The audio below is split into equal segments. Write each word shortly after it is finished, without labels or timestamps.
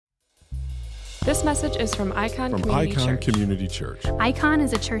This message is from Icon Community Church. Icon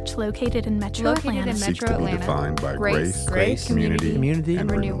is a church located in Metro Atlanta. Seeks to be defined by grace, community, and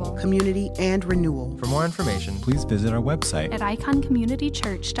renewal. Community and renewal. For more information, please visit our website at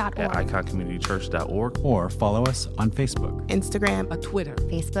iconcommunitychurch.org. at iconcommunitychurch.org or follow us on Facebook, Instagram, or Twitter.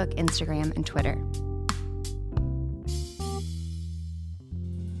 Facebook, Instagram, and Twitter.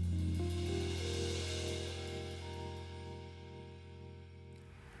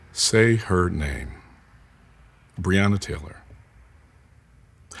 Say her name. Breonna Taylor.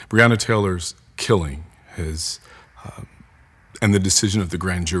 Breonna Taylor's killing and the decision of the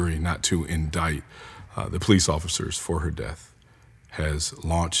grand jury not to indict the police officers for her death has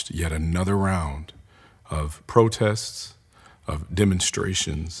launched yet another round of protests, of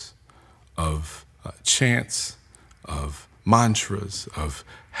demonstrations, of chants, of mantras, of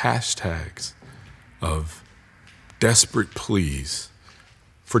hashtags, of desperate pleas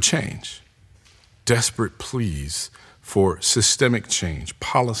for change, desperate pleas for systemic change,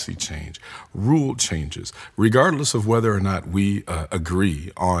 policy change, rule changes, regardless of whether or not we agree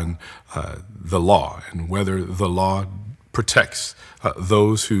on the law and whether the law protects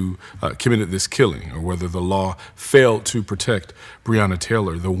those who committed this killing or whether the law failed to protect Breonna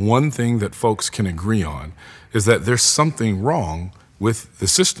Taylor. The one thing that folks can agree on is that there's something wrong with the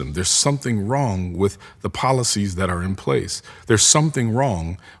system. There's something wrong with the policies that are in place. There's something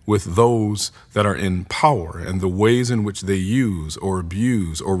wrong with those that are in power and the ways in which they use or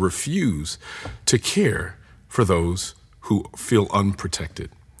abuse or refuse to care for those who feel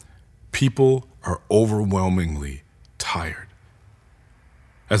unprotected. People are overwhelmingly tired.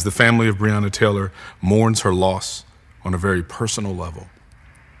 As the family of Breonna Taylor mourns her loss on a very personal level,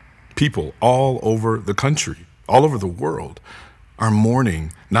 people all over the country, all over the world, are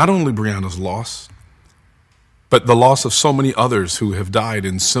mourning not only Breonna's loss, but the loss of so many others who have died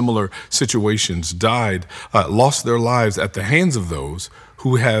in similar situations, lost their lives at the hands of those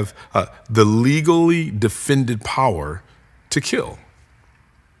who have the legally defended power to kill.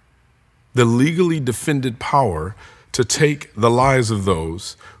 The legally defended power to take the lives of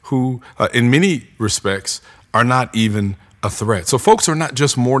those who, in many respects, are not even a threat. So folks are not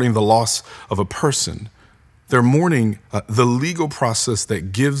just mourning the loss of a person, they're mourning the legal process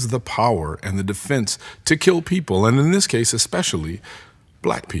that gives the power and the defense to kill people, and in this case, especially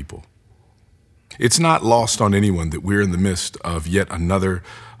Black people. It's not lost on anyone that we're in the midst of yet another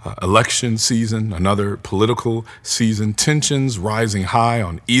election season, another political season, tensions rising high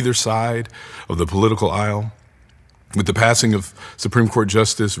on either side of the political aisle. With the passing of Supreme Court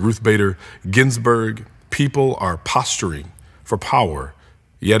Justice Ruth Bader Ginsburg, people are posturing for power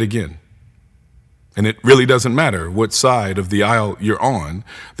yet again. And it really doesn't matter what side of the aisle you're on.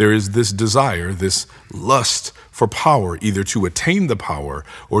 There is this desire, this lust for power, either to attain the power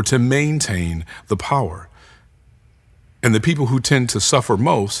or to maintain the power. And the people who tend to suffer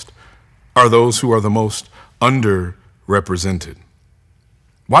most are those who are the most underrepresented.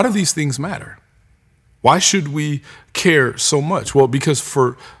 Why do these things matter? Why should we care so much? Well, because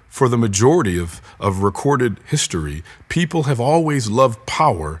for the majority of recorded history, people have always loved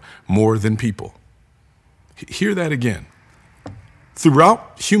power more than people. Hear that again.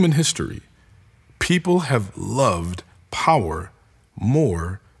 Throughout human history, people have loved power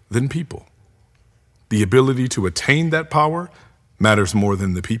more than people. The ability to attain that power matters more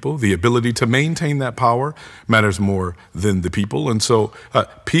than the people. The ability to maintain that power matters more than the people. And so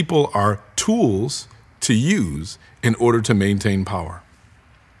people are tools to use in order to maintain power.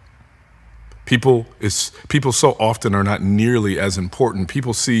 People so often are not nearly as important.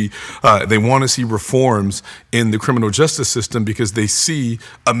 People they want to see reforms in the criminal justice system because they see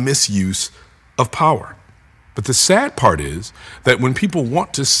a misuse of power. But the sad part is that when people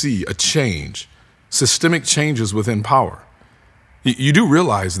want to see a change, systemic changes within power, you do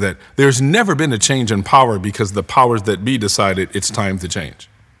realize that there's never been a change in power because the powers that be decided it's time to change.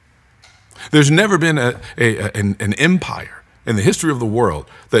 There's never been an empire in the history of the world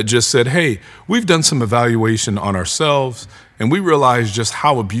that just said, hey, we've done some evaluation on ourselves and we realize just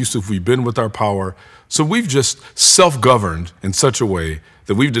how abusive we've been with our power. So we've just self-governed in such a way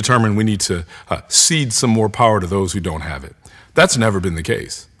that we've determined we need to cede some more power to those who don't have it. That's never been the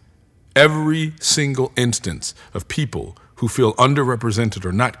case. Every single instance of people who feel underrepresented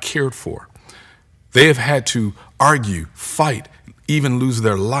or not cared for, they have had to argue, fight, even lose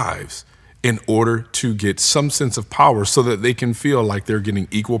their lives in order to get some sense of power so that they can feel like they're getting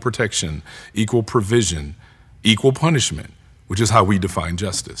equal protection, equal provision, equal punishment, which is how we define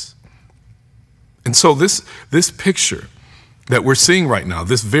justice. And so this picture that we're seeing right now,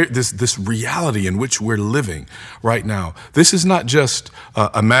 this reality in which we're living right now, this is not just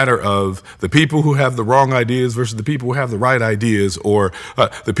a matter of the people who have the wrong ideas versus the people who have the right ideas, or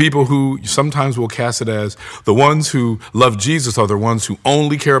the people who sometimes will cast it as the ones who love Jesus are the ones who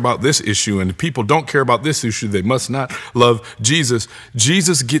only care about this issue, and if people don't care about this issue, they must not love Jesus.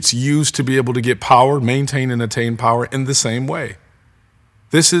 Jesus gets used to be able to get power, maintain and attain power in the same way.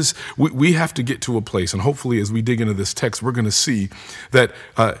 We have to get to a place, and hopefully as we dig into this text, we're going to see that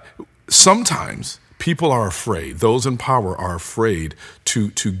sometimes people are afraid, those in power are afraid to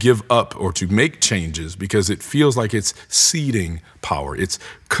give up or to make changes because it feels like it's ceding power, it's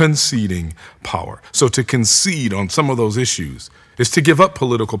conceding power. So to concede on some of those issues is to give up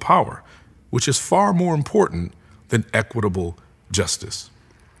political power, which is far more important than equitable justice.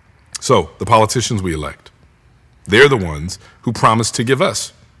 So the politicians we elect, they're the ones who promise to give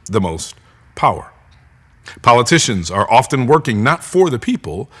us the most power. Politicians are often working not for the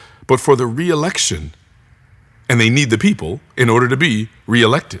people, but for the re-election, and they need the people in order to be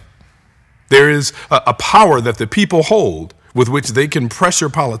re-elected. There is a power that the people hold with which they can pressure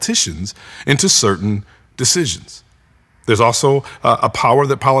politicians into certain decisions. There's also a power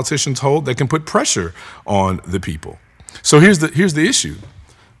that politicians hold that can put pressure on the people. So here's the issue.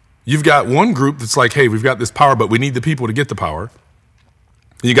 You've got one group that's like, hey, we've got this power, but we need the people to get the power.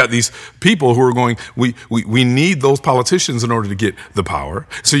 And you got these people who are going, we need those politicians in order to get the power.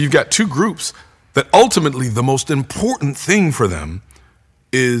 So you've got two groups that ultimately the most important thing for them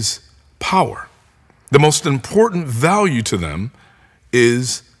is power. The most important value to them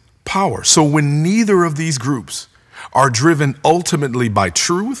is power. So when neither of these groups are driven ultimately by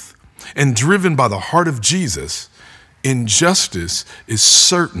truth and driven by the heart of Jesus, injustice is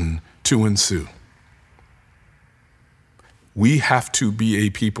certain to ensue. We have to be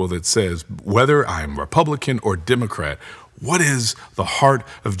a people that says, whether I'm Republican or Democrat, what is the heart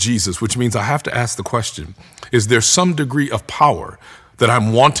of Jesus? Which means I have to ask the question, is there some degree of power that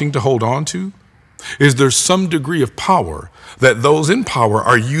I'm wanting to hold on to? Is there some degree of power that those in power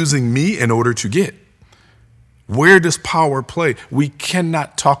are using me in order to get? Where does power play? We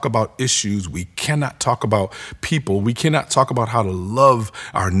cannot talk about issues. We cannot talk about people. We cannot talk about how to love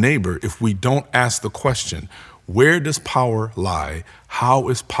our neighbor if we don't ask the question, where does power lie? How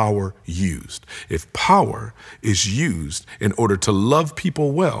is power used? If power is used in order to love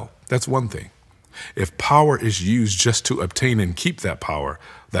people well, that's one thing. If power is used just to obtain and keep that power,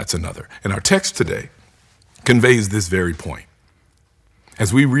 that's another. And our text today conveys this very point.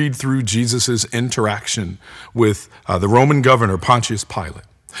 As we read through Jesus's interaction with the Roman governor, Pontius Pilate,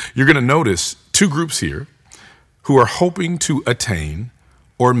 you're going to notice two groups here who are hoping to attain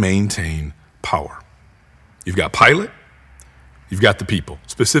or maintain power. You've got Pilate, you've got the people,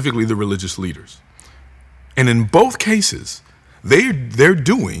 specifically the religious leaders. And in both cases, they're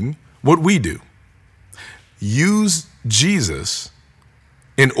doing what we do. Use Jesus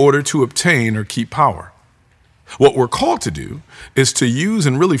in order to obtain or keep power. What we're called to do is to use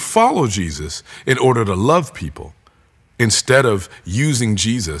and really follow Jesus in order to love people instead of using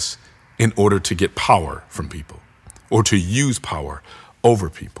Jesus in order to get power from people or to use power over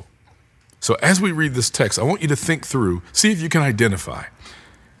people. So as we read this text, I want you to think through, see if you can identify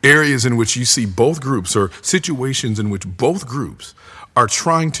areas in which you see both groups or situations in which both groups are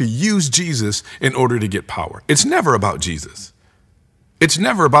trying to use Jesus in order to get power. It's never about Jesus. It's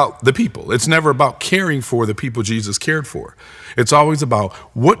never about the people. It's never about caring for the people Jesus cared for. It's always about,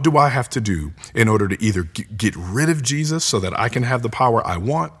 what do I have to do in order to either get rid of Jesus so that I can have the power I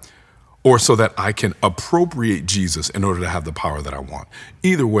want, or so that I can appropriate Jesus in order to have the power that I want.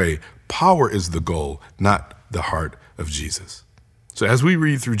 Either way, power is the goal, not the heart of Jesus. So as we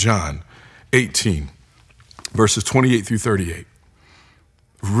read through John 18, verses 28 through 38,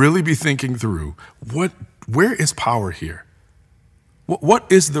 really be thinking through, where is power here?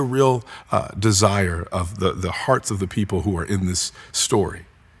 What is the real desire of the hearts of the people who are in this story?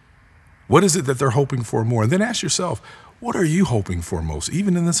 What is it that they're hoping for more? And then ask yourself, what are you hoping for most,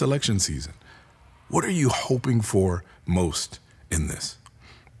 even in this election season? What are you hoping for most in this?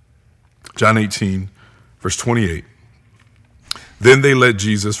 John 18, verse 28. Then they led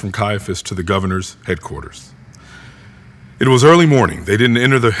Jesus from Caiaphas to the governor's headquarters. It was early morning. They didn't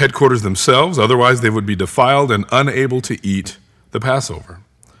enter the headquarters themselves, otherwise they would be defiled and unable to eat the Passover.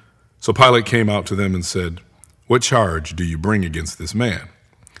 So Pilate came out to them and said, "What charge do you bring against this man?"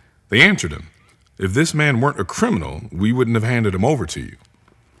 They answered him, "If this man weren't a criminal, we wouldn't have handed him over to you."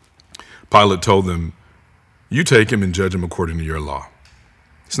 Pilate told them, "You take him and judge him according to your law."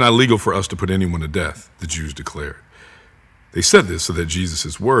 "It's not legal for us to put anyone to death," the Jews declared. They said this so that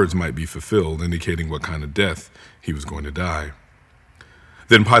Jesus' words might be fulfilled, indicating what kind of death he was going to die.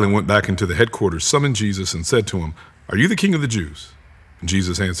 Then Pilate went back into the headquarters, summoned Jesus, and said to him, "Are you the king of the Jews?" And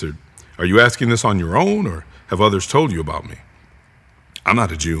Jesus answered, "Are you asking this on your own, or have others told you about me?" "I'm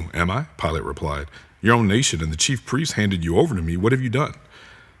not a Jew, am I?" Pilate replied. "Your own nation and the chief priests handed you over to me. What have you done?"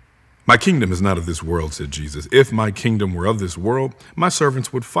 "My kingdom is not of this world," said Jesus. "If my kingdom were of this world, my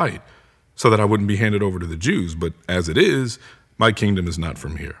servants would fight so that I wouldn't be handed over to the Jews. But as it is, my kingdom is not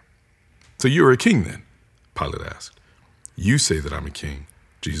from here." "So you are a king then?" Pilate asked. "You say that I'm a king,"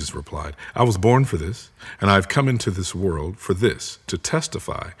 Jesus replied. "I was born for this, and I've come into this world for this, to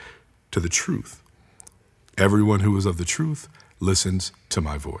testify to the truth. Everyone who is of the truth listens to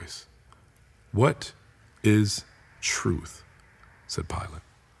my voice." "What is truth?" said Pilate.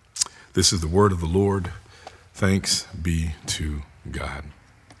 This is the word of the Lord. Thanks be to God.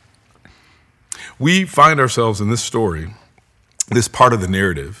 We find ourselves in this story, this part of the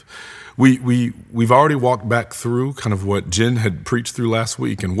narrative. We've already walked back through kind of what Jen had preached through last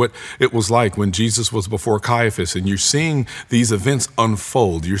week and what it was like when Jesus was before Caiaphas, and you're seeing these events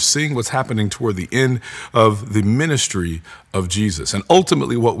unfold. You're seeing what's happening toward the end of the ministry of Jesus. And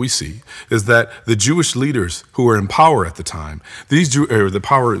ultimately what we see is that the Jewish leaders who were in power at the time, the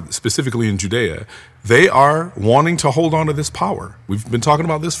power specifically in Judea, they are wanting to hold on to this power. We've been talking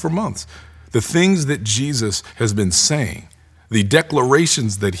about this for months. The things that Jesus has been saying, the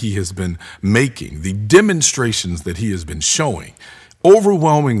declarations that he has been making, the demonstrations that he has been showing,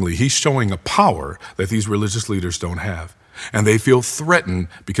 overwhelmingly, he's showing a power that these religious leaders don't have. And they feel threatened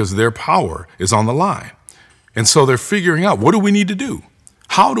because their power is on the line. And so they're figuring out, what do we need to do?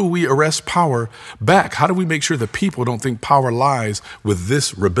 How do we arrest power back? How do we make sure that people don't think power lies with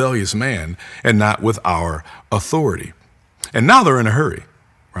this rebellious man and not with our authority? And now they're in a hurry,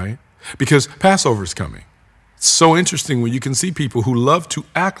 right? Because Passover is coming. It's so interesting when you can see people who love to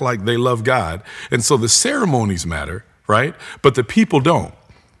act like they love God. And so the ceremonies matter, right? But the people don't.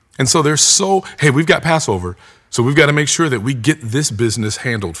 And so they're hey, we've got Passover, so we've got to make sure that we get this business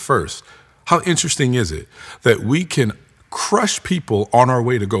handled first. How interesting is it that we can crush people on our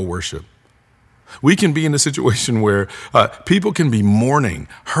way to go worship? We can be in a situation where people can be mourning,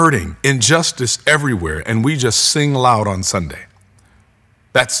 hurting, injustice everywhere, and we just sing loud on Sunday.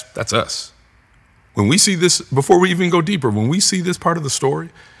 That's us. When we see this, before we even go deeper, when we see this part of the story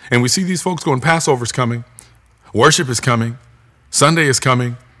and we see these folks going, Passover's coming, worship is coming, Sunday is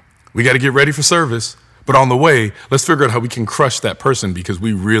coming, we got to get ready for service. But on the way, let's figure out how we can crush that person because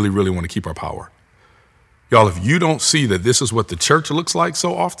we really, really want to keep our power. Y'all, if you don't see that this is what the church looks like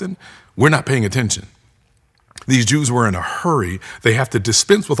so often, we're not paying attention. These Jews were in a hurry. They have to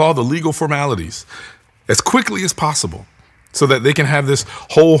dispense with all the legal formalities as quickly as possible, so that they can have this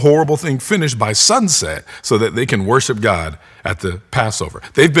whole horrible thing finished by sunset so that they can worship God at the Passover.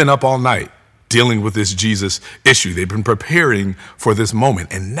 They've been up all night dealing with this Jesus issue. They've been preparing for this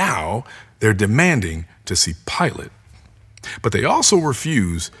moment, and now they're demanding to see Pilate. But they also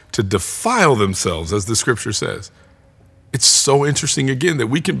refuse to defile themselves, as the scripture says. It's so interesting, again, that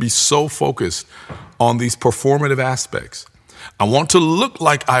we can be so focused on these performative aspects. I want to look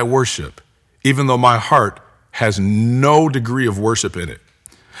like I worship, even though my heart has no degree of worship in it.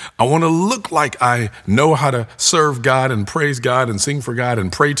 I want to look like I know how to serve God and praise God and sing for God and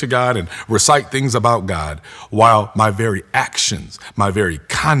pray to God and recite things about God, while my very actions, my very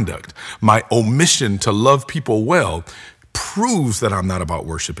conduct, my omission to love people well proves that I'm not about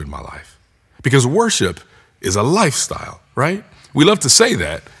worship in my life. Because worship is a lifestyle, right? We love to say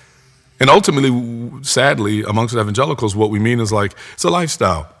that. And ultimately, sadly, amongst evangelicals, what we mean is like, it's a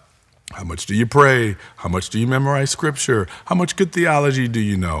lifestyle. How much do you pray? How much do you memorize scripture? How much good theology do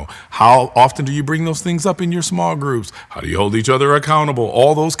you know? How often do you bring those things up in your small groups? How do you hold each other accountable?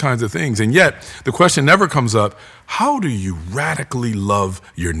 All those kinds of things. And yet the question never comes up, how do you radically love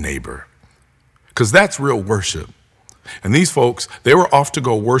your neighbor? Because that's real worship. And these folks, they were off to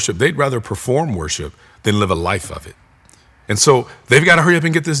go worship. They'd rather perform worship than live a life of it. And so they've got to hurry up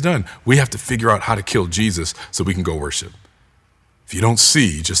and get this done. We have to figure out how to kill Jesus so we can go worship. If you don't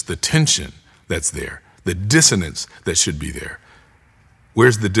see just the tension that's there, the dissonance that should be there,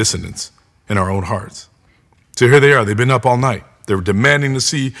 where's the dissonance in our own hearts? So here they are. They've been up all night. They're demanding to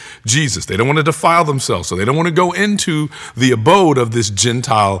see Jesus. They don't want to defile themselves, so they don't want to go into the abode of this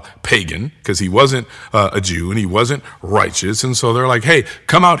Gentile pagan because he wasn't a Jew and he wasn't righteous. And so they're like, hey,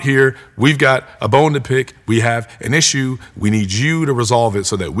 come out here. We've got a bone to pick. We have an issue. We need you to resolve it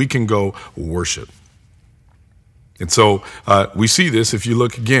so that we can go worship. And so we see this if you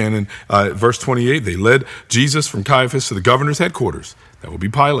look again in verse 28. They led Jesus from Caiaphas to the governor's headquarters. That would be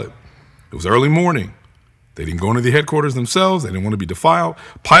Pilate. It was early morning. They didn't go into the headquarters themselves. They didn't want to be defiled.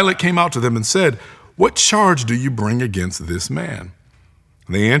 Pilate came out to them and said, "What charge do you bring against this man?"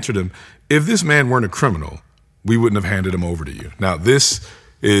 And they answered him, if this man weren't a criminal, we wouldn't have handed him over to you. Now, this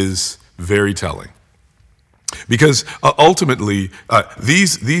is very telling because ultimately,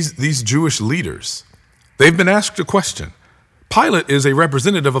 these Jewish leaders, they've been asked a question. Pilate is a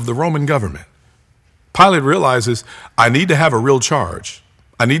representative of the Roman government. Pilate realizes, I need to have a real charge.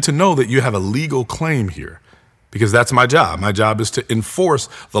 I need to know that you have a legal claim here because that's my job. My job is to enforce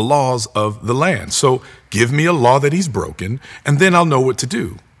the laws of the land. So give me a law that he's broken, and then I'll know what to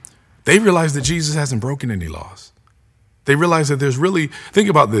do. They realize that Jesus hasn't broken any laws. They realize that there's really, think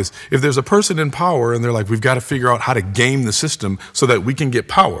about this, if there's a person in power and they're like, we've got to figure out how to game the system so that we can get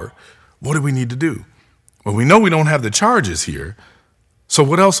power, what do we need to do? Well, we know we don't have the charges here. So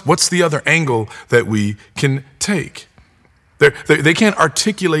what else? What's the other angle that we can take? They can't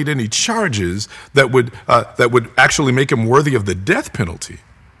articulate any charges that would actually make him worthy of the death penalty.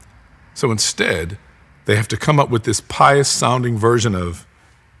 So instead, they have to come up with this pious-sounding version of,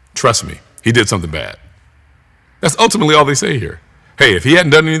 trust me, he did something bad. That's ultimately all they say here. Hey, if he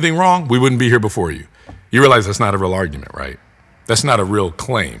hadn't done anything wrong, we wouldn't be here before you. You realize that's not a real argument, right? That's not a real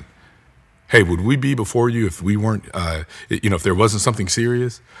claim. Hey, would we be before you if we weren't, if there wasn't something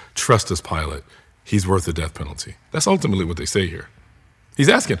serious? Trust us, Pilate. He's worth the death penalty. That's ultimately what they say here. He's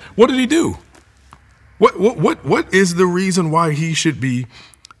asking, what did he do? What is the reason why he should be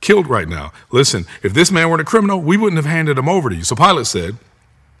killed right now? Listen, if this man weren't a criminal, we wouldn't have handed him over to you. So Pilate said,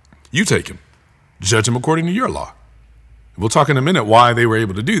 you take him, judge him according to your law. We'll talk in a minute why they were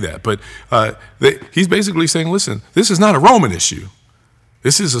able to do that. But he's basically saying, listen, this is not a Roman issue.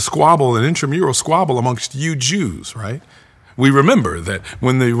 This is a squabble, an intramural squabble amongst you Jews, right? We remember that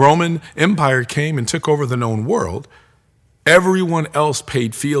when the Roman Empire came and took over the known world, everyone else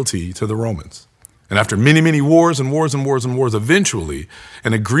paid fealty to the Romans. And after many, many wars and wars and wars and wars, eventually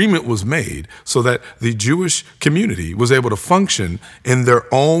an agreement was made so that the Jewish community was able to function in their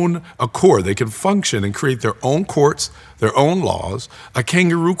own accord. They could function and create their own courts, their own laws, a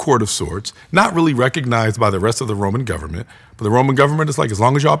kangaroo court of sorts, not really recognized by the rest of the Roman government. But the Roman government is like, as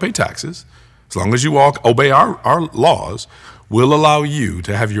long as y'all pay taxes, as long as you all obey our laws, we'll allow you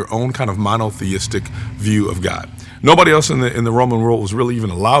to have your own kind of monotheistic view of God. Nobody else in the Roman world was really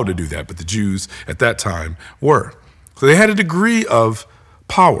even allowed to do that, but the Jews at that time were. So they had a degree of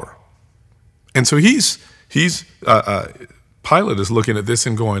power. And so Pilate is looking at this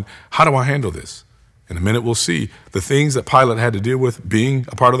and going, how do I handle this? In a minute, we'll see the things that Pilate had to deal with being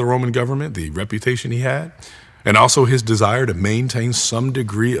a part of the Roman government, the reputation he had, and also his desire to maintain some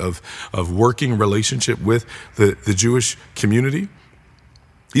degree of working relationship with the Jewish community.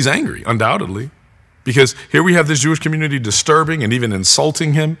 He's angry, undoubtedly, because here we have this Jewish community disturbing and even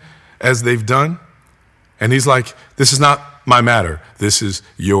insulting him as they've done. And he's like, this is not my matter. This is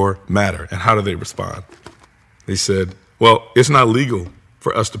your matter. And how do they respond? They said, well, it's not legal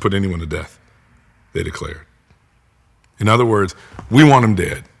for us to put anyone to death, they declared. In other words, we want him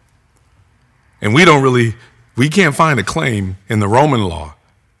dead. And we can't find a claim in the Roman law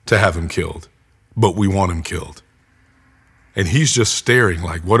to have him killed, but we want him killed. And he's just staring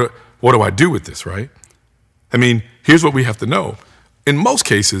like, what do I do with this, right? I mean, here's what we have to know. In most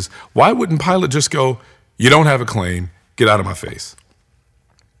cases, why wouldn't Pilate just go, you don't have a claim, get out of my face.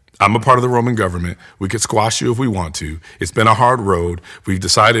 I'm a part of the Roman government. We could squash you if we want to. It's been a hard road. We've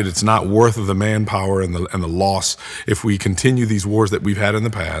decided it's not worth the manpower and the loss if we continue these wars that we've had in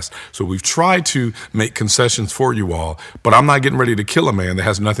the past. So we've tried to make concessions for you all, but I'm not getting ready to kill a man that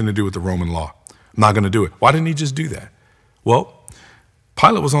has nothing to do with the Roman law. I'm not going to do it. Why didn't he just do that? Well,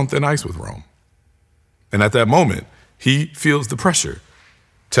 Pilate was on thin ice with Rome. And at that moment, he feels the pressure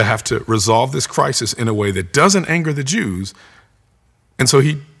to have to resolve this crisis in a way that doesn't anger the Jews. And so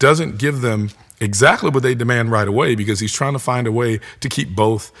he doesn't give them exactly what they demand right away because he's trying to find a way to keep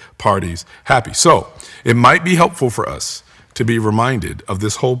both parties happy. So it might be helpful for us to be reminded of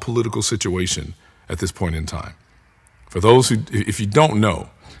this whole political situation at this point in time. For those who, if you don't know,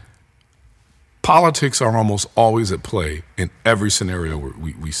 politics are almost always at play in every scenario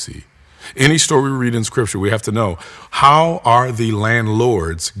we see. Any story we read in Scripture, we have to know, how are the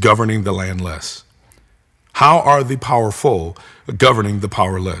landlords governing the landless? How are the powerful governing the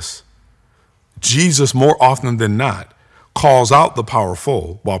powerless? Jesus, more often than not, calls out the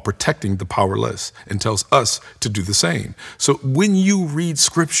powerful while protecting the powerless and tells us to do the same. So when you read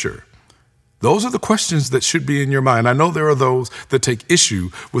Scripture, those are the questions that should be in your mind. I know there are those that take issue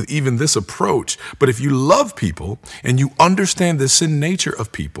with even this approach, but if you love people and you understand the sin nature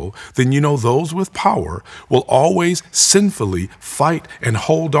of people, then you know those with power will always sinfully fight and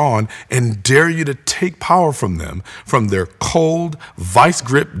hold on and dare you to take power from them, from their cold,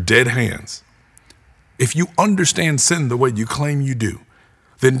 vice-grip, dead hands. If you understand sin the way you claim you do,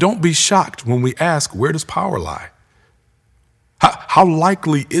 then don't be shocked when we ask, where does power lie? How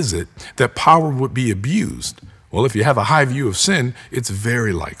likely is it that power would be abused? Well, if you have a high view of sin, it's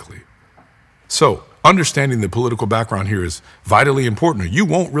very likely. So understanding the political background here is vitally important, or you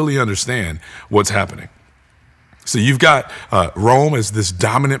won't really understand what's happening. So you've got Rome as this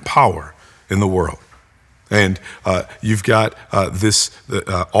dominant power in the world. And you've got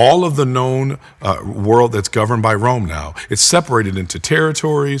all of the known world that's governed by Rome now. It's separated into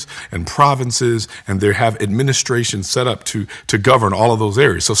territories and provinces, and they have administration set up to govern all of those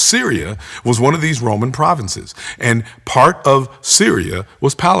areas. So Syria was one of these Roman provinces, and part of Syria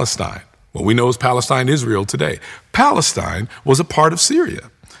was Palestine. What we know as Palestine, Israel today. Palestine was a part of Syria,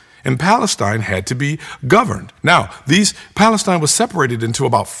 and Palestine had to be governed. Now, Palestine was separated into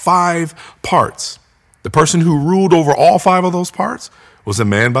about 5 parts. The person who ruled over all 5 of those parts was a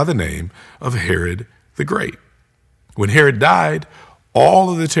man by the name of Herod the Great. When Herod died,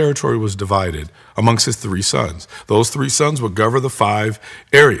 all of the territory was divided amongst his 3 sons. Those 3 sons would govern the 5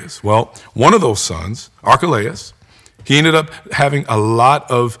 areas. Well, one of those sons, Archelaus, he ended up having a lot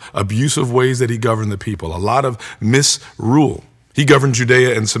of abusive ways that he governed the people, a lot of misrule. He governed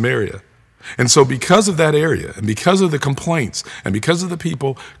Judea and Samaria. And so because of that area, and because of the complaints, and because of the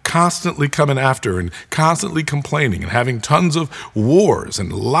people constantly coming after and constantly complaining and having tons of wars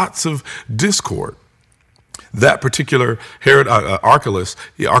and lots of discord, that particular Herod Archelaus,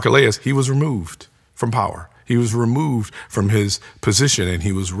 he was removed from power. He was removed from his position, and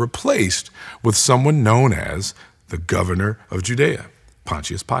he was replaced with someone known as the governor of Judea,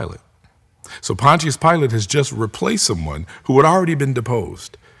 Pontius Pilate. So Pontius Pilate has just replaced someone who had already been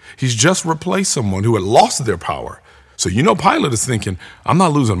deposed. He's just replaced someone who had lost their power. So Pilate is thinking, I'm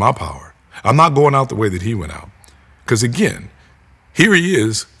not losing my power. I'm not going out the way that he went out. Because again, here he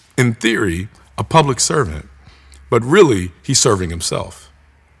is, in theory, a public servant, but really he's serving himself.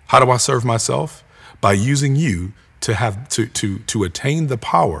 How do I serve myself? By using you to attain the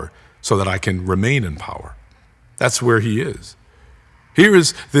power so that I can remain in power. That's where he is. Here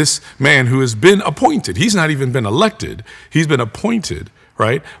is this man who has been appointed. He's not even been elected. He's been appointed,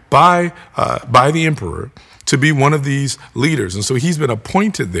 right, by the emperor to be one of these leaders. And so he's been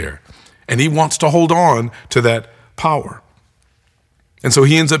appointed there, and he wants to hold on to that power. And so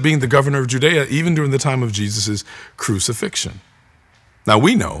he ends up being the governor of Judea even during the time of Jesus' crucifixion. Now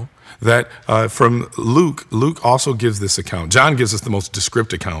we know that from Luke also gives this account. John gives us the most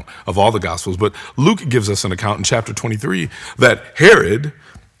descriptive account of all the Gospels, but Luke gives us an account in chapter 23 that Herod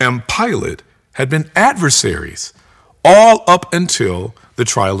and Pilate had been adversaries all up until the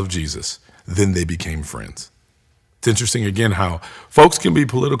trial of Jesus. Then they became friends. It's interesting, again, how folks can be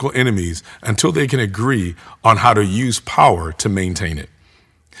political enemies until they can agree on how to use power to maintain it.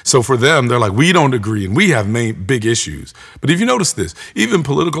 So for them, they're like, we don't agree and we have big issues. But if you notice this, even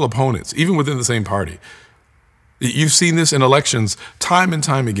political opponents, even within the same party, you've seen this in elections time and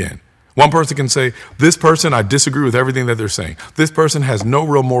time again. One person can say, this person, I disagree with everything that they're saying. This person has no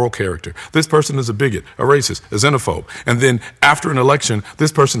real moral character. This person is a bigot, a racist, a xenophobe. And then after an election,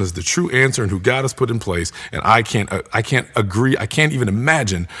 this person is the true answer and who God has put in place. And I can't agree. I can't even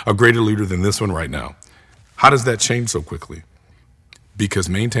imagine a greater leader than this one right now. How does that change so quickly? Because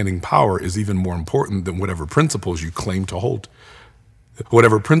maintaining power is even more important than whatever principles you claim to hold,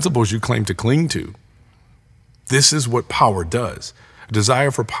 whatever principles you claim to cling to. This is what power does. A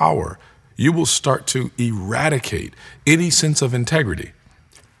desire for power, you will start to eradicate any sense of integrity.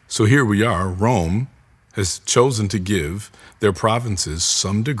 So here we are, Rome has chosen to give their provinces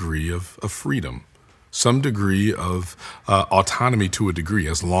some degree of freedom, some degree of autonomy to a degree,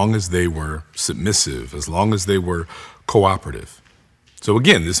 as long as they were submissive, as long as they were cooperative. So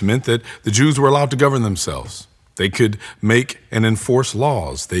again, this meant that the Jews were allowed to govern themselves. They could make and enforce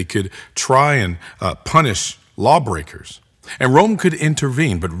laws. They could try and punish lawbreakers. And Rome could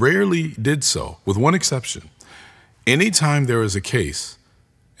intervene, but rarely did so, with one exception. Anytime there is a case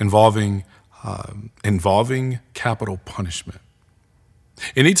involving capital punishment,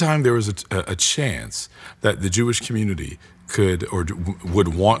 anytime there was a chance that the Jewish community could or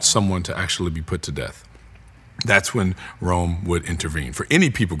would want someone to actually be put to death, that's when Rome would intervene for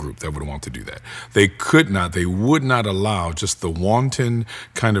any people group that would want to do that. They would not allow just the wanton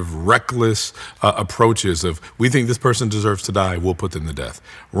kind of reckless approaches of, we think this person deserves to die, we'll put them to death.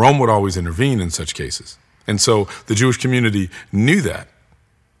 Rome would always intervene in such cases. And so the Jewish community knew that.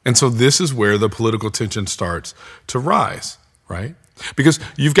 And so this is where the political tension starts to rise, right? Because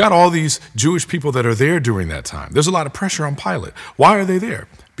you've got all these Jewish people that are there during that time. There's a lot of pressure on Pilate. Why are they there?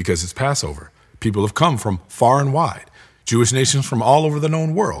 Because it's Passover. People have come from far and wide. Jewish nations from all over the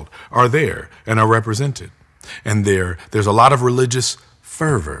known world are there and are represented. And there's a lot of religious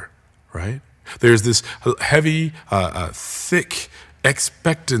fervor, right? There's this heavy, thick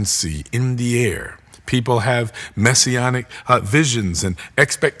expectancy in the air. People have messianic visions and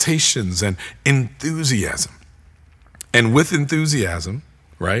expectations and enthusiasm. And with enthusiasm,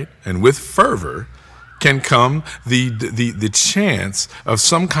 right, and with fervor can come the chance of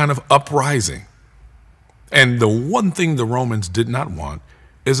some kind of uprising. And the one thing the Romans did not want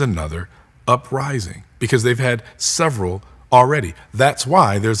is another uprising, because they've had several already. That's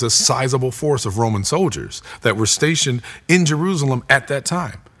why there's a sizable force of Roman soldiers that were stationed in Jerusalem at that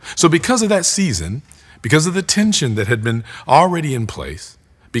time. So because of that season, because of the tension that had been already in place,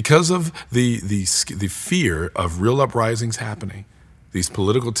 because of the fear of real uprisings happening, these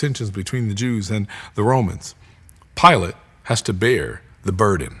political tensions between the Jews and the Romans, Pilate has to bear the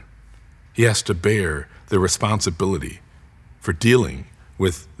burden. He has to bear the responsibility for dealing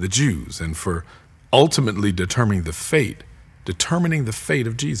with the Jews and for ultimately determining the fate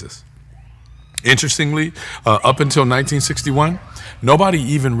of Jesus. Interestingly, up until 1961, nobody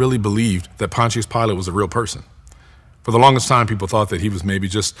even really believed that Pontius Pilate was a real person. For the longest time, people thought that he was maybe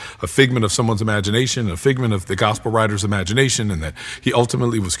just a figment of someone's imagination, a figment of the gospel writer's imagination, and that he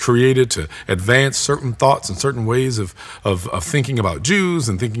ultimately was created to advance certain thoughts and certain ways of thinking about Jews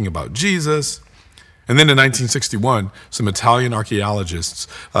and thinking about Jesus. And then in 1961, some Italian archaeologists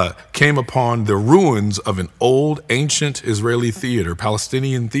came upon the ruins of an old ancient Israeli theater,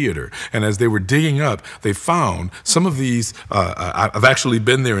 Palestinian theater. And as they were digging up, they found some of these, I've actually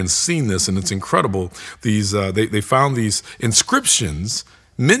been there and seen this, and it's incredible. These they found these inscriptions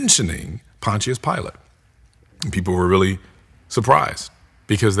mentioning Pontius Pilate. And people were really surprised,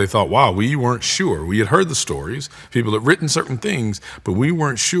 because they thought, wow, we weren't sure. We had heard the stories, people had written certain things, but we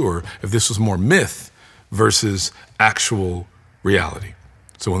weren't sure if this was more myth versus actual reality.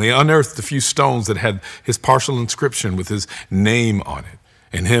 So when they unearthed a few stones that had his partial inscription with his name on it,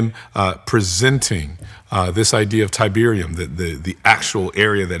 and him presenting this idea of Tiberium, the actual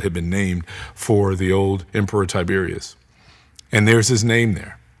area that had been named for the old Emperor Tiberius, and there's his name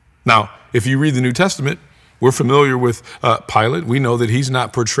there. Now, if you read the New Testament, we're familiar with Pilate. We know that he's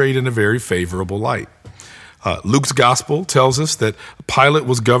not portrayed in a very favorable light. Luke's gospel tells us that Pilate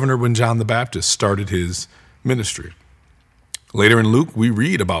was governor when John the Baptist started his ministry. Later in Luke, we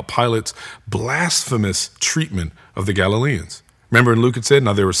read about Pilate's blasphemous treatment of the Galileans. Remember in Luke it said,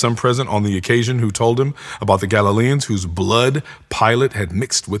 now there were some present on the occasion who told him about the Galileans whose blood Pilate had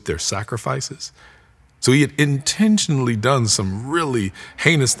mixed with their sacrifices. So he had intentionally done some really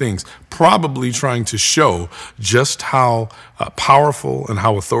heinous things, probably trying to show just how powerful and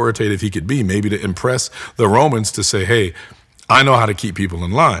how authoritative he could be, maybe to impress the Romans to say, hey, I know how to keep people in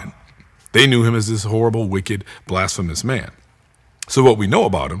line. They knew him as this horrible, wicked, blasphemous man. So what we know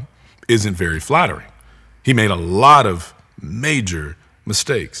about him isn't very flattering. He made a lot of major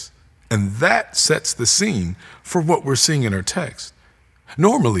mistakes, and that sets the scene for what we're seeing in our text.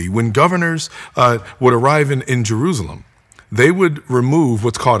 Normally, when governors would arrive in Jerusalem, they would remove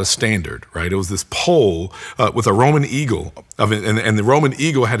what's called a standard, right? It was this pole with a Roman eagle, and the Roman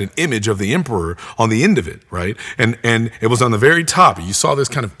eagle had an image of the emperor on the end of it, right? And it was on the very top. You saw this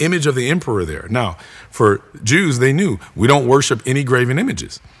kind of image of the emperor there. Now, for Jews, they knew we don't worship any graven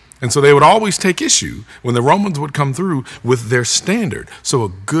images. And so they would always take issue when the Romans would come through with their standard. So a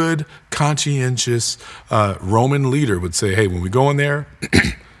good, conscientious Roman leader would say, hey, when we go in there,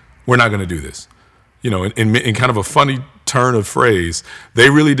 we're not going to do this. You know, in kind of a funny turn of phrase, they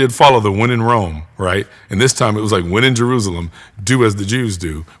really did follow the when in Rome, right? And this time it was like, when in Jerusalem, do as the Jews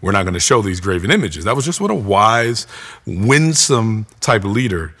do. We're not going to show these graven images. That was just what a wise, winsome type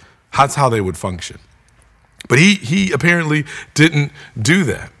leader, that's how they would function. But he apparently didn't do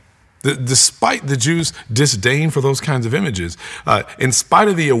that. Despite the Jews' disdain for those kinds of images, in spite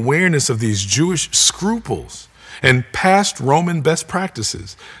of the awareness of these Jewish scruples and past Roman best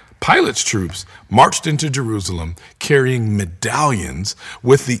practices, Pilate's troops marched into Jerusalem carrying medallions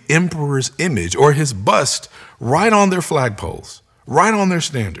with the emperor's image or his bust right on their flagpoles, right on their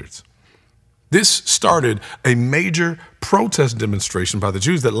standards. This started a major protest demonstration by the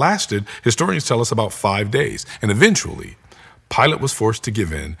Jews that lasted, historians tell us, about 5 days. And eventually, Pilate was forced to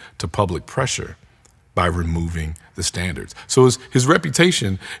give in to public pressure by removing the standards. So his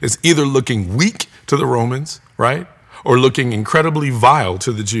reputation is either looking weak to the Romans, right, or looking incredibly vile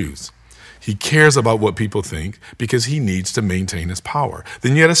to the Jews. He cares about what people think because he needs to maintain his power.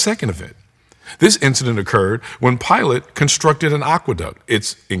 Then you had a second event. This incident occurred when Pilate constructed an aqueduct.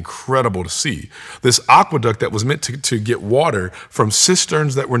 It's incredible to see. This aqueduct that was meant to get water from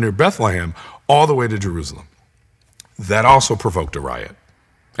cisterns that were near Bethlehem all the way to Jerusalem. That also provoked a riot.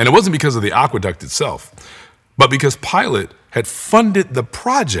 And it wasn't because of the aqueduct itself, but because Pilate had funded the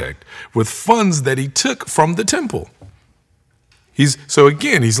project with funds that he took from the temple.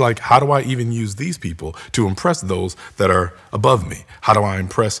 He's like, how do I even use these people to impress those that are above me? How do I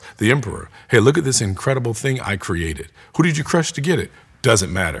impress the emperor? Hey, look at this incredible thing I created. Who did you crush to get it?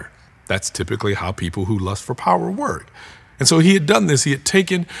 Doesn't matter. That's typically how people who lust for power work. And so he had done this. He had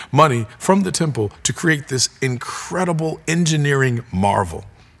taken money from the temple to create this incredible engineering marvel.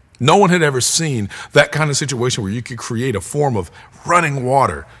 No one had ever seen that kind of situation where you could create a form of running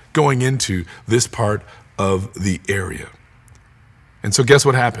water going into this part of the area. And so guess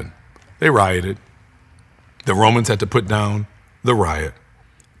what happened? They rioted. The Romans had to put down the riot.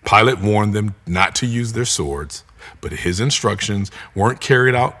 Pilate warned them not to use their swords, but his instructions weren't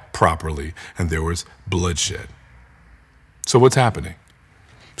carried out properly, and there was bloodshed. So what's happening?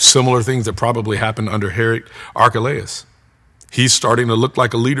 Similar things that probably happened under Herod Archelaus. He's starting to look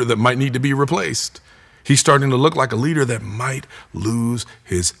like a leader that might need to be replaced. He's starting to look like a leader that might lose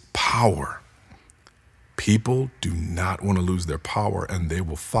his power. People do not want to lose their power, and they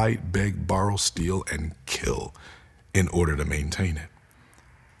will fight, beg, borrow, steal, and kill in order to maintain it.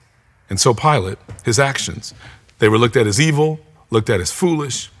 And so Pilate, his actions, they were looked at as evil, looked at as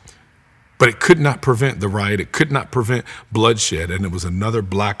foolish, but it could not prevent the riot. It could not prevent bloodshed, and it was another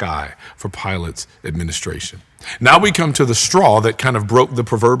black eye for Pilate's administration. Now we come to the straw that kind of broke the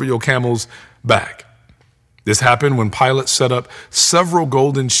proverbial camel's back. This happened when Pilate set up several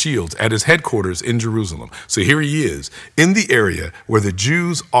golden shields at his headquarters in Jerusalem. So here he is in the area where the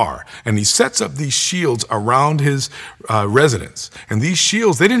Jews are, and he sets up these shields around his residence. And these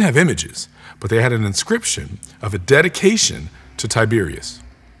shields, they didn't have images, but they had an inscription of a dedication to Tiberius,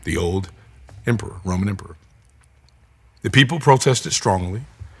 the old emperor, Roman emperor. The people protested strongly.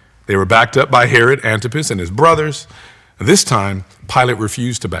 They were backed up by Herod Antipas and his brothers. And this time, Pilate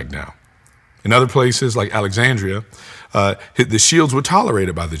refused to back down. In other places like Alexandria, the shields were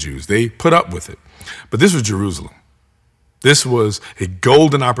tolerated by the Jews. They put up with it. But this was Jerusalem. This was a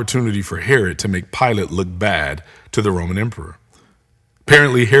golden opportunity for Herod to make Pilate look bad to the Roman emperor.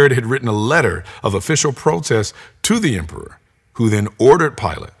 Apparently, Herod had written a letter of official protest to the emperor, who then ordered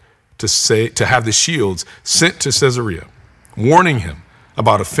Pilate to have the shields sent to Caesarea, warning him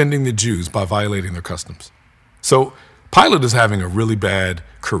about offending the Jews by violating their customs. So Pilate is having a really bad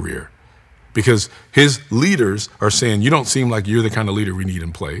career, because his leaders are saying, you don't seem like you're the kind of leader we need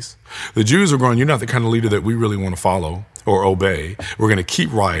in place. The Jews are going, you're not the kind of leader that we really want to follow or obey. We're going to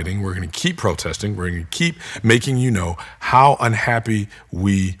keep rioting. We're going to keep protesting. We're going to keep making you know how unhappy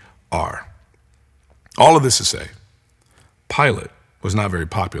we are. All of this to say, Pilate was not very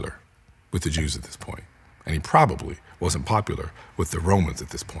popular with the Jews at this point, and he probably wasn't popular with the Romans at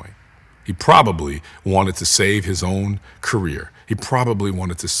this point. He probably wanted to save his own career. He probably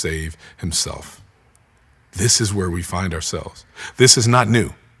wanted to save himself. This is where we find ourselves. This is not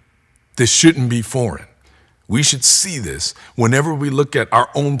new. This shouldn't be foreign. We should see this whenever we look at our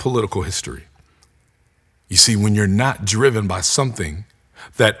own political history. You see, when you're not driven by something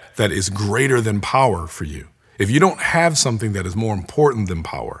that is greater than power for you, if you don't have something that is more important than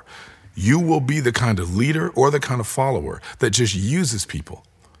power, you will be the kind of leader or the kind of follower that just uses people,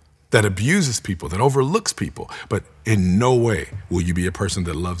 that abuses people, that overlooks people, but in no way will you be a person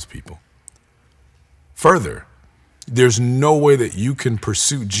that loves people. Further, there's no way that you can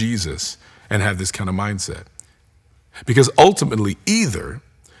pursue Jesus and have this kind of mindset. Because ultimately, either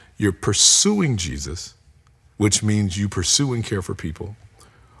you're pursuing Jesus, which means you pursue and care for people,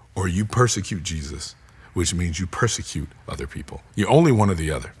 or you persecute Jesus, which means you persecute other people. You're only one or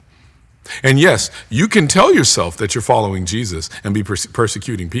the other. And yes, you can tell yourself that you're following Jesus and be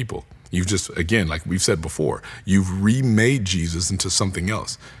persecuting people. You've just, again, like we've said before, you've remade Jesus into something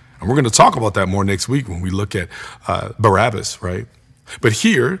else. And we're going to talk about that more next week when we look at Barabbas, right? But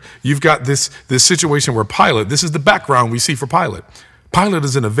here, you've got this situation where Pilate, this is the background we see for Pilate. Pilate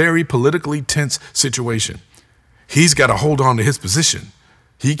is in a very politically tense situation. He's got to hold on to his position.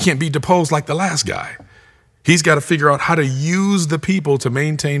 He can't be deposed like the last guy. He's got to figure out how to use the people to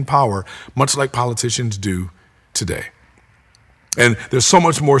maintain power, much like politicians do today. And there's so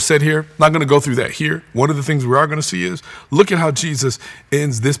much more said here. I'm not going to go through that here. One of the things we are going to see is look at how Jesus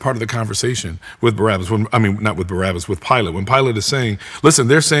ends this part of the conversation with Barabbas. Not with Barabbas, with Pilate. When Pilate is saying, listen,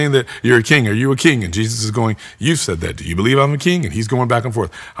 they're saying that you're a king. Are you a king? And Jesus is going, you've said that. Do you believe I'm a king? And he's going back and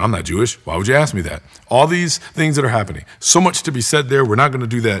forth. I'm not Jewish. Why would you ask me that? All these things that are happening. So much to be said there. We're not going to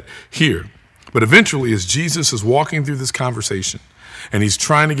do that here. But eventually, as Jesus is walking through this conversation, and he's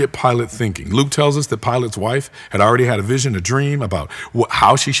trying to get Pilate thinking. Luke tells us that Pilate's wife had already had a vision, a dream about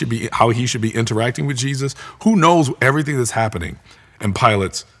how he should be interacting with Jesus. Who knows everything that's happening in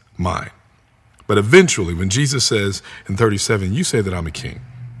Pilate's mind? But eventually, when Jesus says in 37, you say that I'm a king.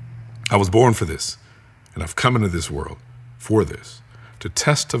 I was born for this, and I've come into this world for this, to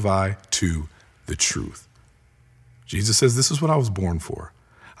testify to the truth. Jesus says, this is what I was born for.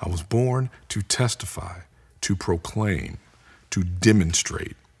 I was born to testify, to proclaim, to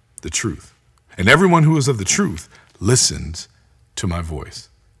demonstrate the truth. And everyone who is of the truth listens to my voice.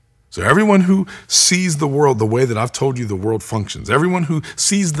 So everyone who sees the world the way that I've told you the world functions, everyone who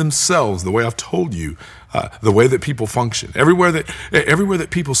sees themselves the way I've told you the way that people function, everywhere that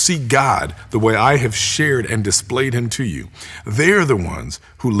people see God the way I have shared and displayed him to you, they're the ones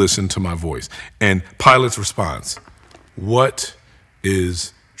who listen to my voice. And Pilate's response, what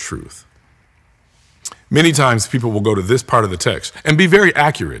is truth? Many times people will go to this part of the text and be very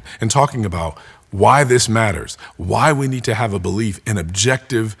accurate in talking about why this matters, why we need to have a belief in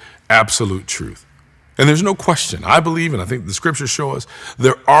objective, absolute truth. And there's no question, I believe, and I think the scriptures show us,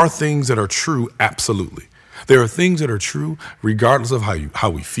 there are things that are true absolutely. There are things that are true regardless of how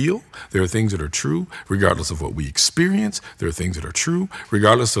we feel. There are things that are true regardless of what we experience. There are things that are true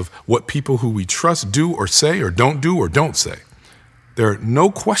regardless of what people who we trust do or say or don't say. There are no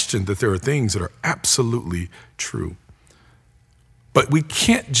question that there are things that are absolutely true. But we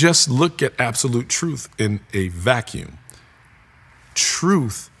can't just look at absolute truth in a vacuum.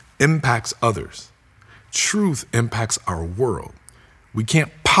 Truth impacts others. Truth impacts our world. We can't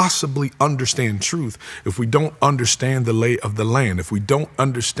possibly understand truth if we don't understand the lay of the land, if we don't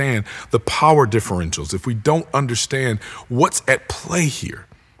understand the power differentials, if we don't understand what's at play here.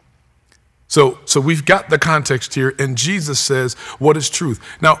 So we've got the context here, and Jesus says, what is truth?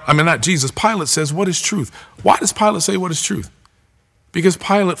 Now, not Jesus, Pilate says, what is truth? Why does Pilate say what is truth? Because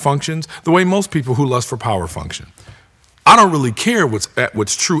Pilate functions the way most people who lust for power function. I don't really care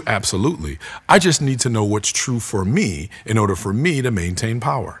what's true absolutely. I just need to know what's true for me in order for me to maintain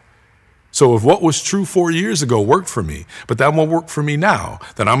power. So if what was true 4 years ago worked for me, but that won't work for me now,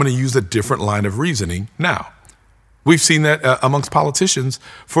 then I'm going to use a different line of reasoning now. We've seen that amongst politicians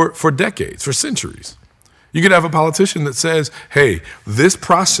for decades, for centuries. You could have a politician that says, hey, this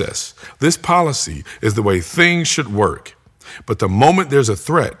process, this policy is the way things should work. But the moment there's a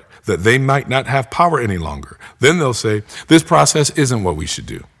threat that they might not have power any longer, then they'll say, this process isn't what we should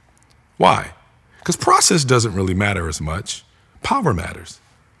do. Why? Because process doesn't really matter as much. Power matters.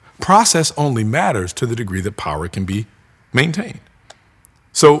 Process only matters to the degree that power can be maintained.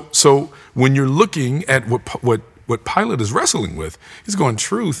 So when you're looking at what Pilate is wrestling with, he's going,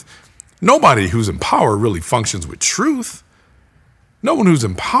 truth. Nobody who's in power really functions with truth. No one who's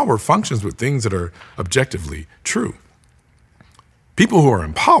in power functions with things that are objectively true. People who are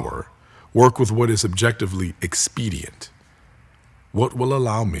in power work with what is objectively expedient. What will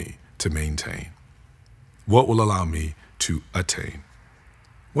allow me to maintain? What will allow me to attain?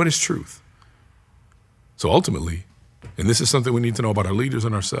 What is truth? So ultimately, and this is something we need to know about our leaders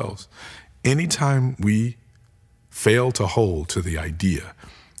and ourselves, anytime we fail to hold to the idea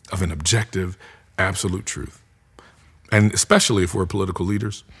of an objective, absolute truth, and especially if we're political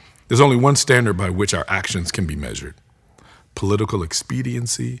leaders, there's only one standard by which our actions can be measured: political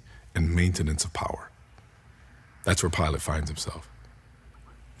expediency and maintenance of power. That's where Pilate finds himself.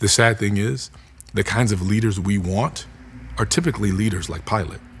 The sad thing is, the kinds of leaders we want are typically leaders like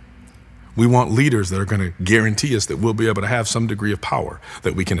Pilate. We want leaders that are going to guarantee us that we'll be able to have some degree of power,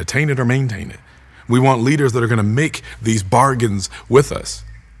 that we can attain it or maintain it. We want leaders that are going to make these bargains with us.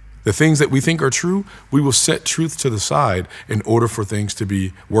 The things that we think are true, we will set truth to the side in order for things to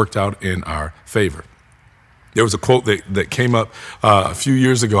be worked out in our favor. There was a quote that came up a few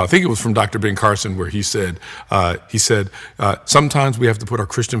years ago. I think it was from Dr. Ben Carson, where he said, sometimes we have to put our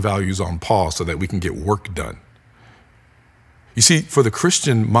Christian values on pause so that we can get work done. You see, for the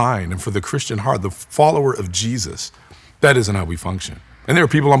Christian mind and for the Christian heart, the follower of Jesus, that isn't how we function. And there are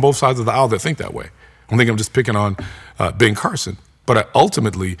people on both sides of the aisle that think that way. I don't think I'm just picking on Ben Carson. But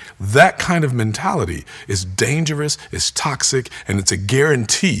ultimately, that kind of mentality is dangerous, is toxic, and it's a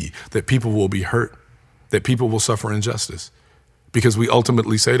guarantee that people will be hurt, that people will suffer injustice. Because we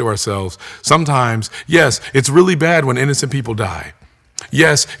ultimately say to ourselves, sometimes, yes, it's really bad when innocent people die.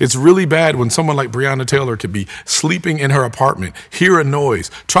 Yes, it's really bad when someone like Breonna Taylor could be sleeping in her apartment, hear a noise,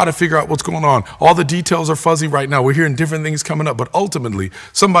 try to figure out what's going on. All the details are fuzzy right now. We're hearing different things coming up. But ultimately,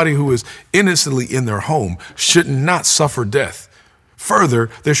 somebody who is innocently in their home should not suffer death. Further,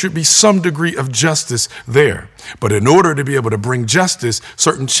 there should be some degree of justice there. But in order to be able to bring justice,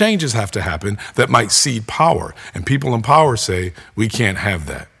 certain changes have to happen that might cede power. And people in power say, we can't have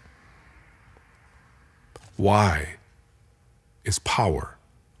that. Why is power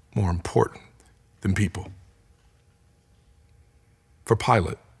more important than people? For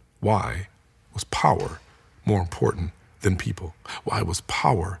Pilate, why was power more important than people? Why was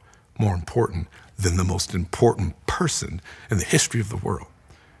power more important than the most important person in the history of the world?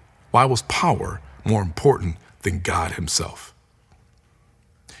 Why was power more important than God himself?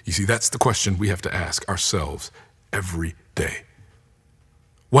 You see, that's the question we have to ask ourselves every day.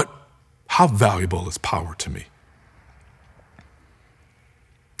 How valuable is power to me?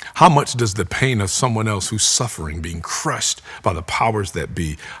 How much does the pain of someone else who's suffering, being crushed by the powers that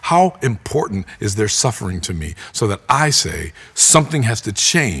be, how important is their suffering to me so that I say something has to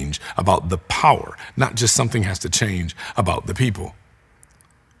change about the power, not just something has to change about the people?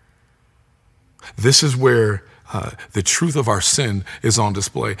 This is where the truth of our sin is on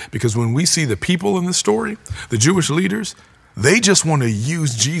display, because when we see the people in the story, the Jewish leaders, they just want to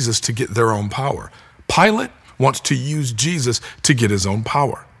use Jesus to get their own power. Pilate wants to use Jesus to get his own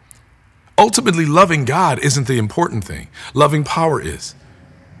power. Ultimately, loving God isn't the important thing. Loving power is.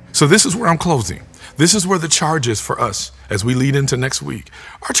 So this is where I'm closing. This is where the charge is for us as we lead into next week.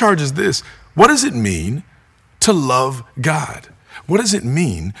 Our charge is this: what does it mean to love God? What does it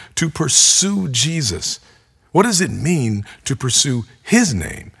mean to pursue Jesus? What does it mean to pursue his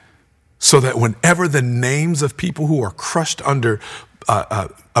name? So that whenever the names of people who are crushed under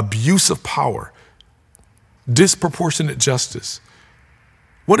abuse of power, disproportionate justice,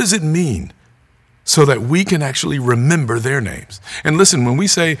 what does it mean so that we can actually remember their names? And listen, when we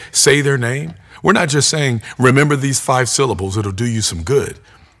say their name, we're not just saying, remember these 5 syllables, it'll do you some good.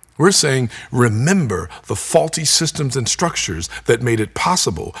 We're saying, remember the faulty systems and structures that made it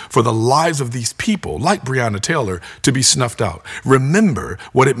possible for the lives of these people, like Breonna Taylor, to be snuffed out. Remember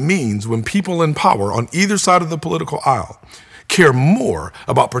what it means when people in power on either side of the political aisle care more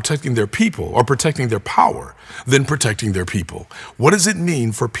about protecting their people or protecting their power than protecting their people. What does it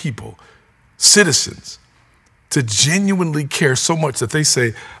mean for people, citizens, to genuinely care so much that they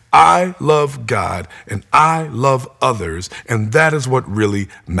say, I love God and I love others, and that is what really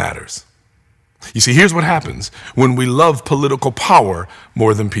matters? You see, here's what happens when we love political power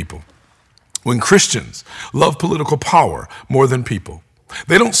more than people. When Christians love political power more than people,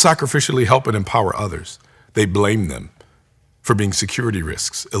 they don't sacrificially help and empower others. They blame them for being security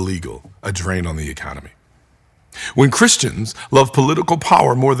risks, illegal, a drain on the economy. When Christians love political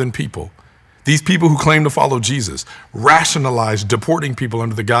power more than people, these people who claim to follow Jesus rationalize deporting people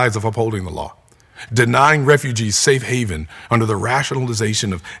under the guise of upholding the law, denying refugees safe haven under the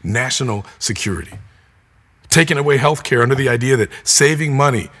rationalization of national security, taking away health care under the idea that saving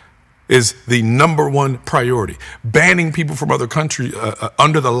money is the number one priority, banning people from other countries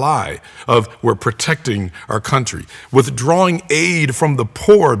under the lie of we're protecting our country, withdrawing aid from the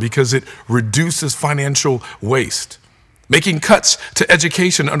poor because it reduces financial waste, making cuts to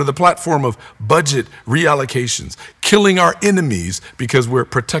education under the platform of budget reallocations, killing our enemies because we're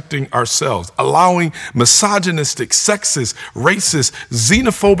protecting ourselves, allowing misogynistic, sexist, racist,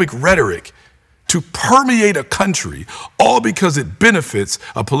 xenophobic rhetoric to permeate a country, all because it benefits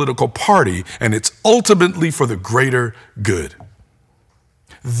a political party and it's ultimately for the greater good.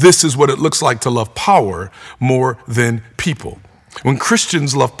 This is what it looks like to love power more than people. When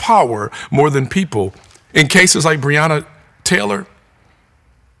Christians love power more than people, in cases like Breonna Taylor,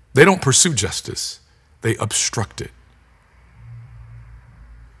 they don't pursue justice, they obstruct it.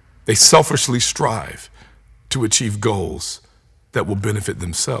 They selfishly strive to achieve goals that will benefit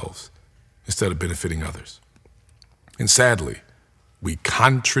themselves instead of benefiting others. And sadly, we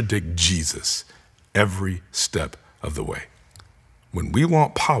contradict Jesus every step of the way. When we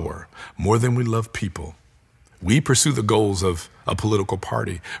want power more than we love people, we pursue the goals of a political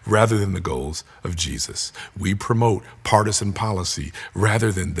party rather than the goals of Jesus. We promote partisan policy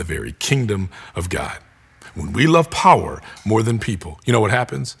rather than the very kingdom of God. When we love power more than people, you know what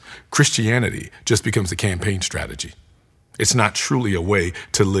happens? Christianity just becomes a campaign strategy. It's not truly a way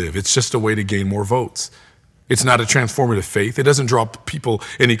to live. It's just a way to gain more votes. It's not a transformative faith. It doesn't draw people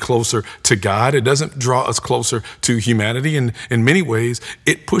any closer to God. It doesn't draw us closer to humanity. And in many ways,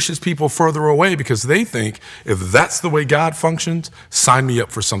 it pushes people further away because they think if that's the way God functions, sign me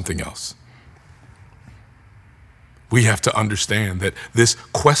up for something else. We have to understand that this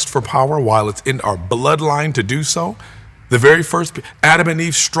quest for power, while it's in our bloodline to do so, the very first, Adam and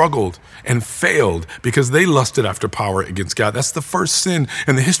Eve struggled and failed because they lusted after power against God. That's the first sin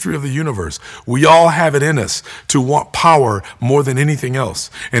in the history of the universe. We all have it in us to want power more than anything else.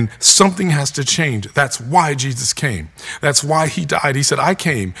 And something has to change. That's why Jesus came. That's why he died. He said, I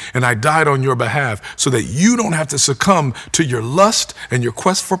came and I died on your behalf so that you don't have to succumb to your lust and your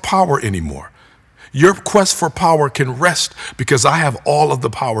quest for power anymore. Your quest for power can rest because I have all of the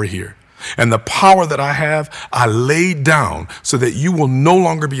power here. And the power that I have, I laid down so that you will no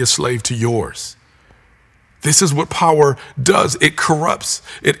longer be a slave to yours. This is what power does. It corrupts.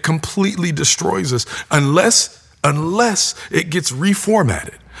 It completely destroys us unless it gets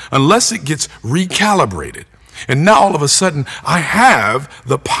reformatted, unless it gets recalibrated. And now all of a sudden, I have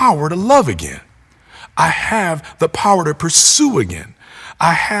the power to love again. I have the power to pursue again.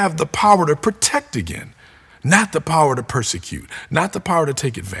 I have the power to protect again. Not the power to persecute, not the power to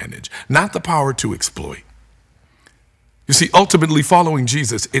take advantage, not the power to exploit. You see, ultimately following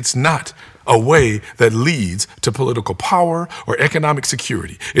Jesus, it's not a way that leads to political power or economic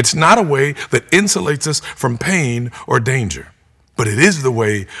security. It's not a way that insulates us from pain or danger. But it is the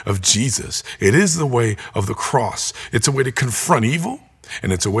way of Jesus. It is the way of the cross. It's a way to confront evil,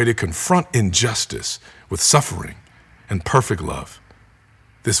 and it's a way to confront injustice with suffering and perfect love.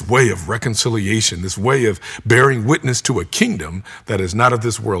 This way of reconciliation, this way of bearing witness to a kingdom that is not of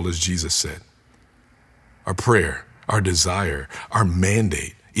this world, as Jesus said. Our prayer, our desire, our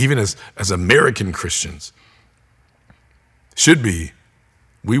mandate, even as American Christians, should be,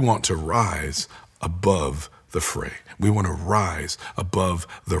 we want to rise above the fray. We want to rise above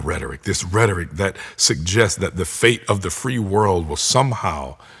the rhetoric, this rhetoric that suggests that the fate of the free world will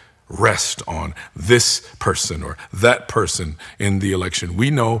somehow rest on this person or that person in the election. We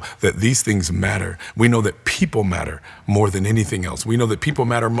know that these things matter. We know that people matter more than anything else. We know that people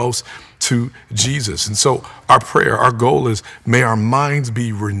matter most to Jesus. And so our prayer, our goal is, may our minds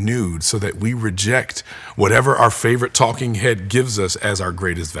be renewed so that we reject whatever our favorite talking head gives us as our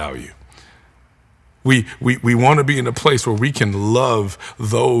greatest value. We want to be in a place where we can love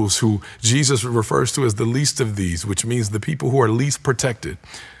those who Jesus refers to as the least of these, which means the people who are least protected.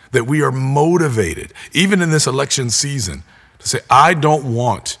 That we are motivated, even in this election season, to say, I don't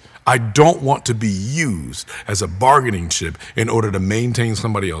want to be used as a bargaining chip in order to maintain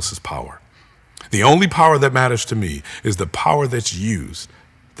somebody else's power. The only power that matters to me is the power that's used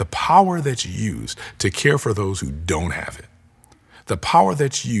to care for those who don't have it. The power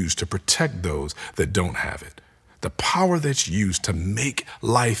that's used to protect those that don't have it. The power that's used to make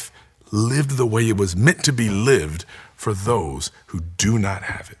life lived the way it was meant to be lived for those who do not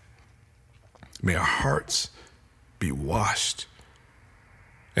have it. May our hearts be washed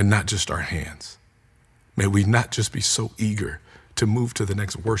and not just our hands. May we not just be so eager to move to the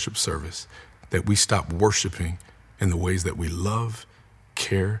next worship service that we stop worshiping in the ways that we love,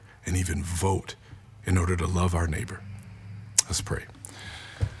 care, and even vote in order to love our neighbor. Let's pray.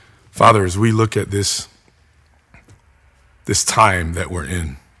 Father, as we look at this time that we're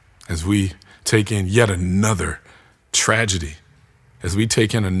in, as we take in yet another tragedy, as we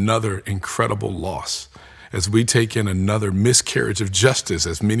take in another incredible loss, as we take in another miscarriage of justice,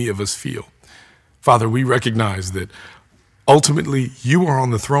 as many of us feel, Father, we recognize that ultimately you are on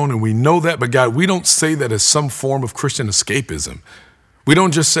the throne, and we know that, but God, we don't say that as some form of Christian escapism. We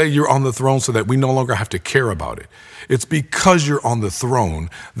don't just say you're on the throne so that we no longer have to care about it. It's because you're on the throne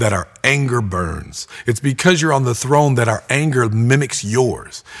that our anger burns. It's because you're on the throne that our anger mimics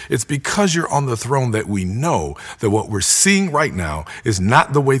yours. It's because you're on the throne that we know that what we're seeing right now is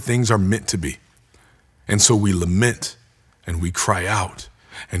not the way things are meant to be. And so we lament and we cry out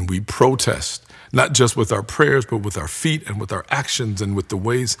and we protest, not just with our prayers, but with our feet and with our actions and with the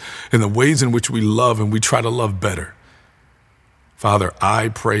ways in which we love and we try to love better. Father, I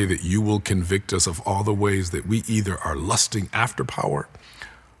pray that you will convict us of all the ways that we either are lusting after power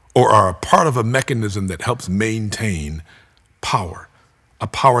or are a part of a mechanism that helps maintain power, a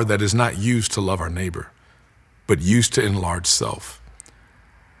power that is not used to love our neighbor, but used to enlarge self.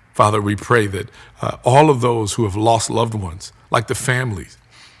 Father, we pray that all of those who have lost loved ones, like the families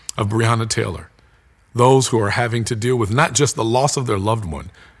of Breonna Taylor, those who are having to deal with not just the loss of their loved one,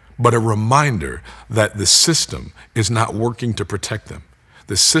 but a reminder that the system is not working to protect them.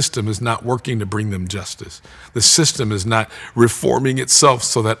 The system is not working to bring them justice. The system is not reforming itself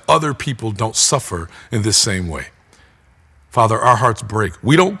so that other people don't suffer in this same way. Father, our hearts break.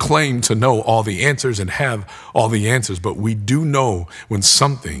 We don't claim to know all the answers and have all the answers, but we do know when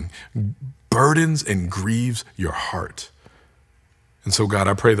something burdens and grieves your heart. And so, God,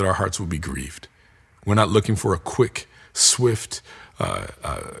 I pray that our hearts will be grieved. We're not looking for a quick, swift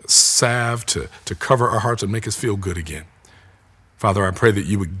salve to cover our hearts and make us feel good again. Father, I pray that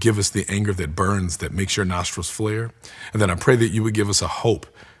you would give us the anger that burns, that makes your nostrils flare. And then I pray that you would give us a hope.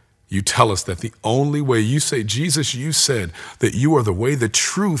 You tell us that the only way, you say, Jesus, you said that you are the way, the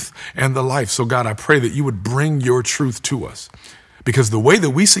truth, and the life. So God, I pray that you would bring your truth to us, because the way that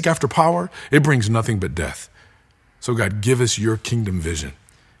we seek after power, it brings nothing but death. So God, give us your kingdom vision.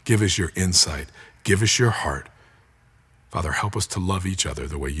 Give us your insight. Give us your heart. Father, help us to love each other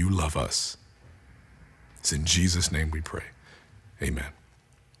the way you love us. It's in Jesus' name we pray. Amen.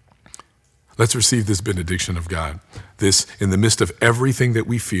 Let's receive this benediction of God. This, in the midst of everything that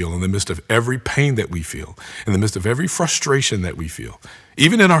we feel, in the midst of every pain that we feel, in the midst of every frustration that we feel,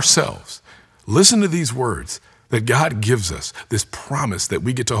 even in ourselves, listen to these words that God gives us, this promise that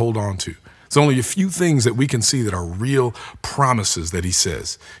we get to hold on to. It's only a few things that we can see that are real promises that he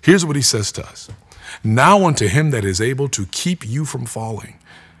says. Here's what he says to us. Now unto him that is able to keep you from falling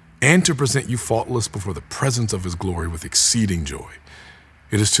and to present you faultless before the presence of his glory with exceeding joy.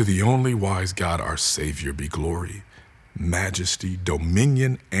 It is to the only wise God, our Savior, be glory, majesty,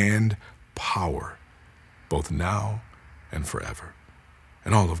 dominion, and power, both now and forever.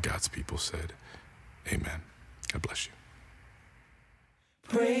 And all of God's people said, amen. God bless you.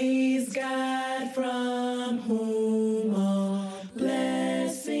 Praise God from whom all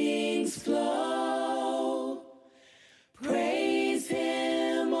blessings flow. Praise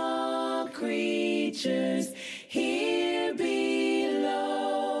him, all creatures here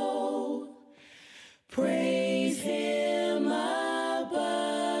below. Praise him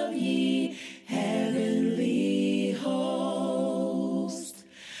above, ye heavenly hosts.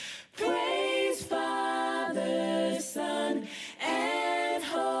 Praise Father, Son, and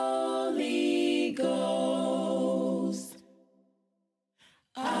Holy Ghost.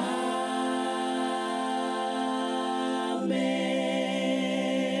 Amen.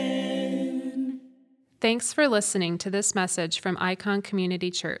 Thanks for listening to this message from Icon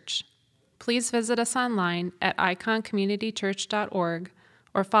Community Church. Please visit us online at iconcommunitychurch.org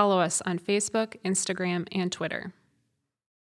or follow us on Facebook, Instagram, and Twitter.